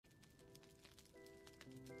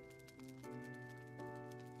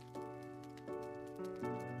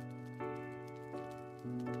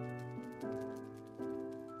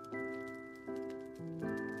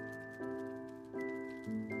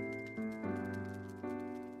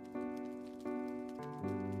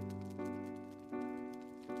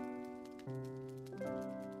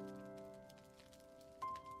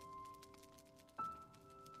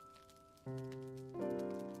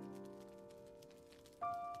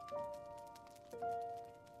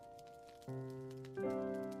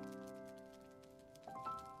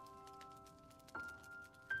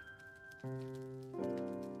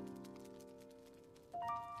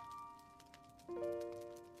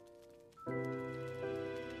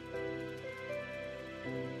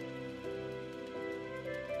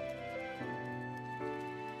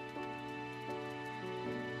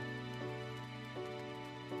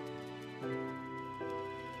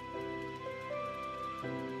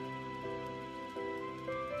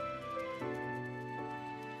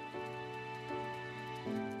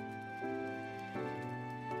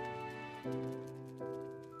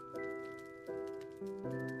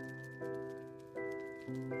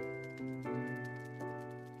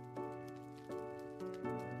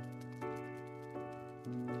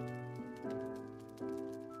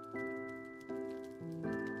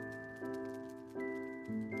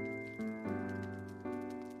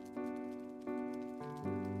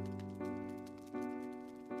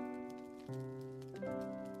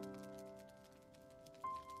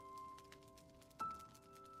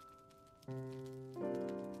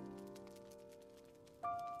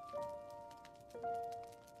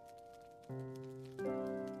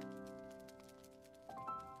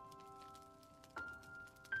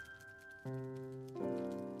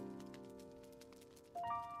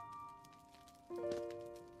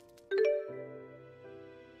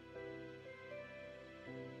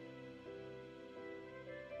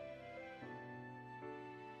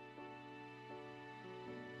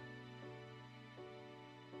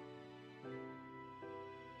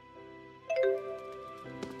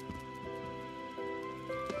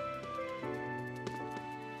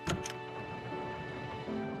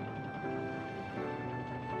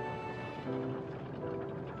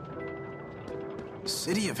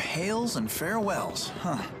City of hails and farewells,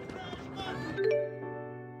 huh?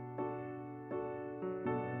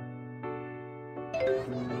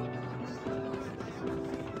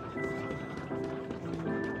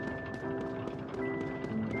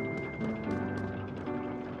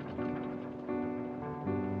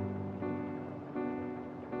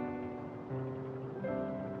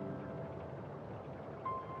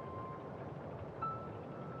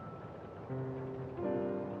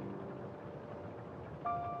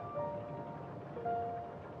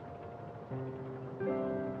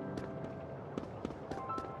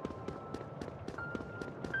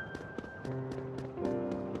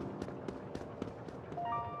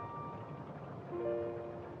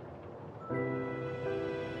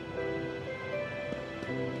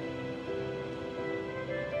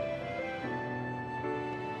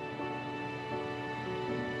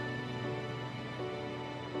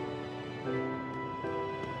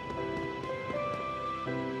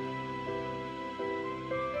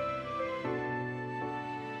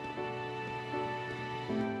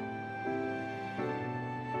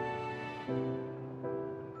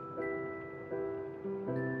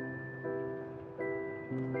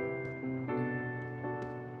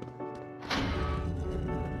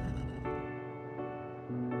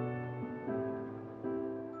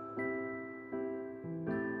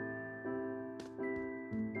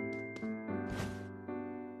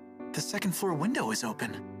 The second floor window is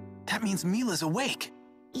open. That means Mila's awake.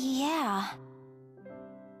 Yeah.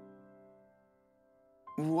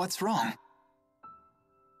 What's wrong?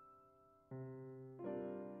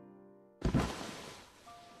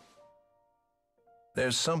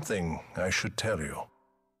 There's something I should tell you.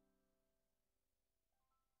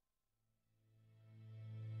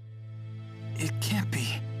 It can't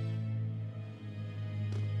be.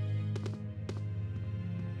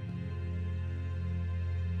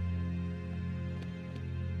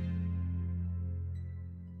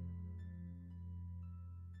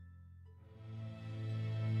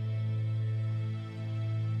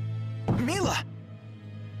 Mila!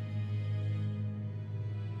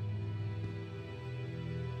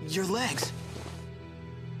 Your legs.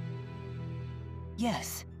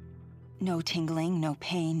 Yes. No tingling, no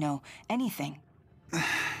pain, no anything.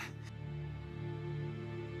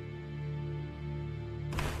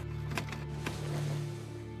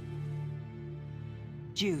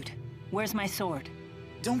 Jude, where's my sword?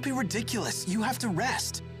 Don't be ridiculous. You have to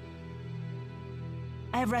rest.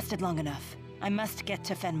 I have rested long enough. I must get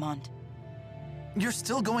to Fenmont. You're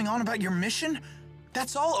still going on about your mission?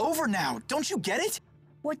 That's all over now. Don't you get it?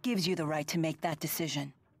 What gives you the right to make that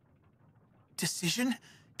decision? Decision?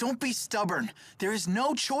 Don't be stubborn. There is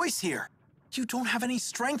no choice here. You don't have any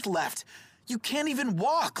strength left. You can't even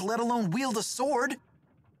walk, let alone wield a sword.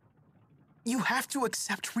 You have to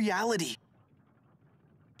accept reality.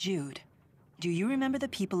 Jude, do you remember the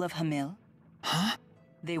people of Hamil? Huh?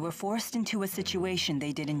 They were forced into a situation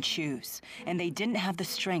they didn't choose, and they didn't have the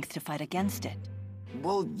strength to fight against it.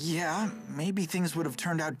 Well, yeah, maybe things would have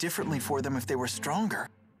turned out differently for them if they were stronger.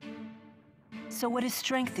 So what is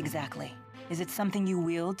strength exactly? Is it something you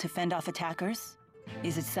wield to fend off attackers?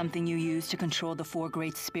 Is it something you use to control the four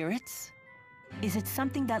great spirits? Is it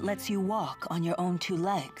something that lets you walk on your own two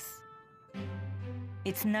legs?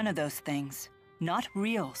 It's none of those things. Not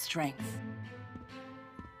real strength.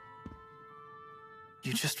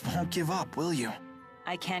 You just won't give up, will you?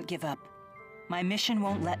 I can't give up. My mission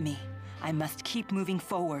won't let me. I must keep moving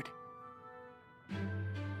forward.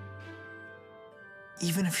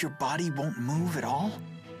 Even if your body won't move at all?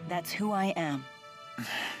 That's who I am.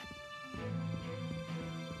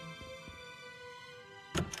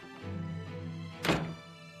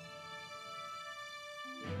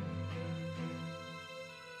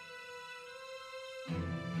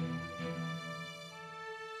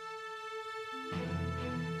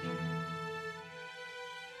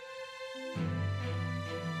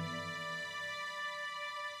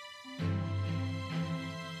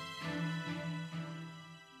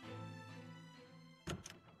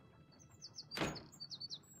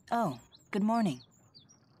 Oh, good morning.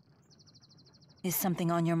 Is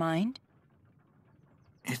something on your mind?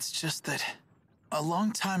 It's just that a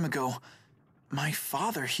long time ago, my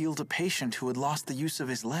father healed a patient who had lost the use of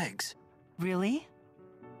his legs. Really?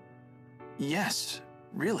 Yes,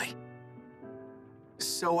 really.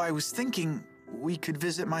 So I was thinking we could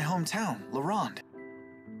visit my hometown, Laurent.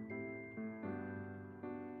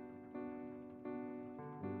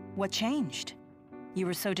 What changed? You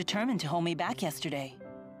were so determined to hold me back yesterday.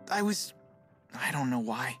 I don't know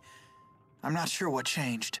why. I'm not sure what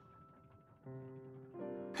changed.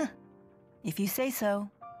 Huh. If you say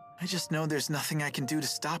so. I just know there's nothing I can do to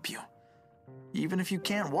stop you. Even if you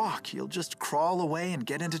can't walk, you'll just crawl away and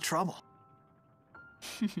get into trouble.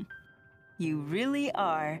 You really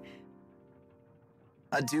are.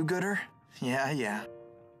 A do-gooder? Yeah.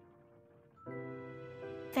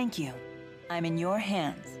 Thank you. I'm in your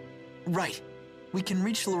hands. Right. We can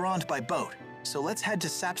reach Laurent by boat, so let's head to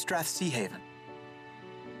Sapstrath Sea Haven.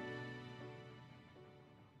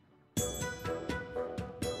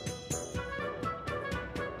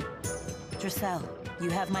 Drissel, you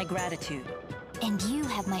have my gratitude. And you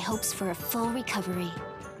have my hopes for a full recovery.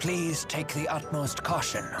 Please take the utmost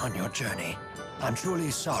caution on your journey. I'm truly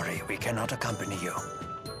sorry we cannot accompany you.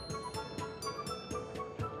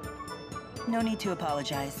 No need to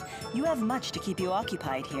apologize. You have much to keep you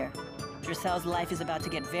occupied here. Drissel's life is about to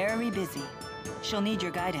get very busy. She'll need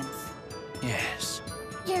your guidance. Yes.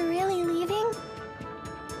 You're really leaving?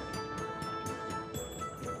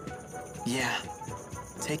 Yeah.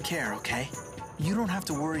 Take care, okay? You don't have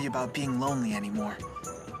to worry about being lonely anymore.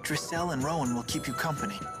 Drissel and Rowan will keep you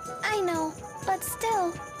company. I know, but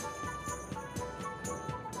still.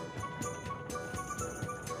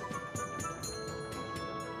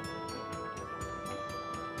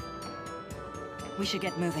 We should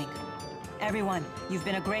get moving. Everyone, you've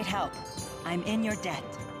been a great help. I'm in your debt.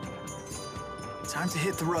 Time to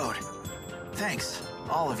hit the road. Thanks,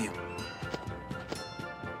 all of you.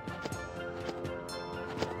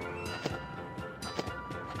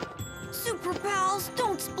 Super pals,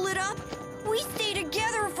 don't split up. We stay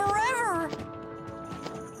together forever.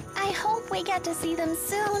 I hope we get to see them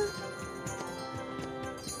soon.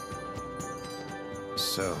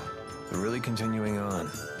 So, they're really continuing on.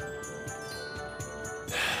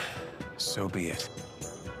 So be it.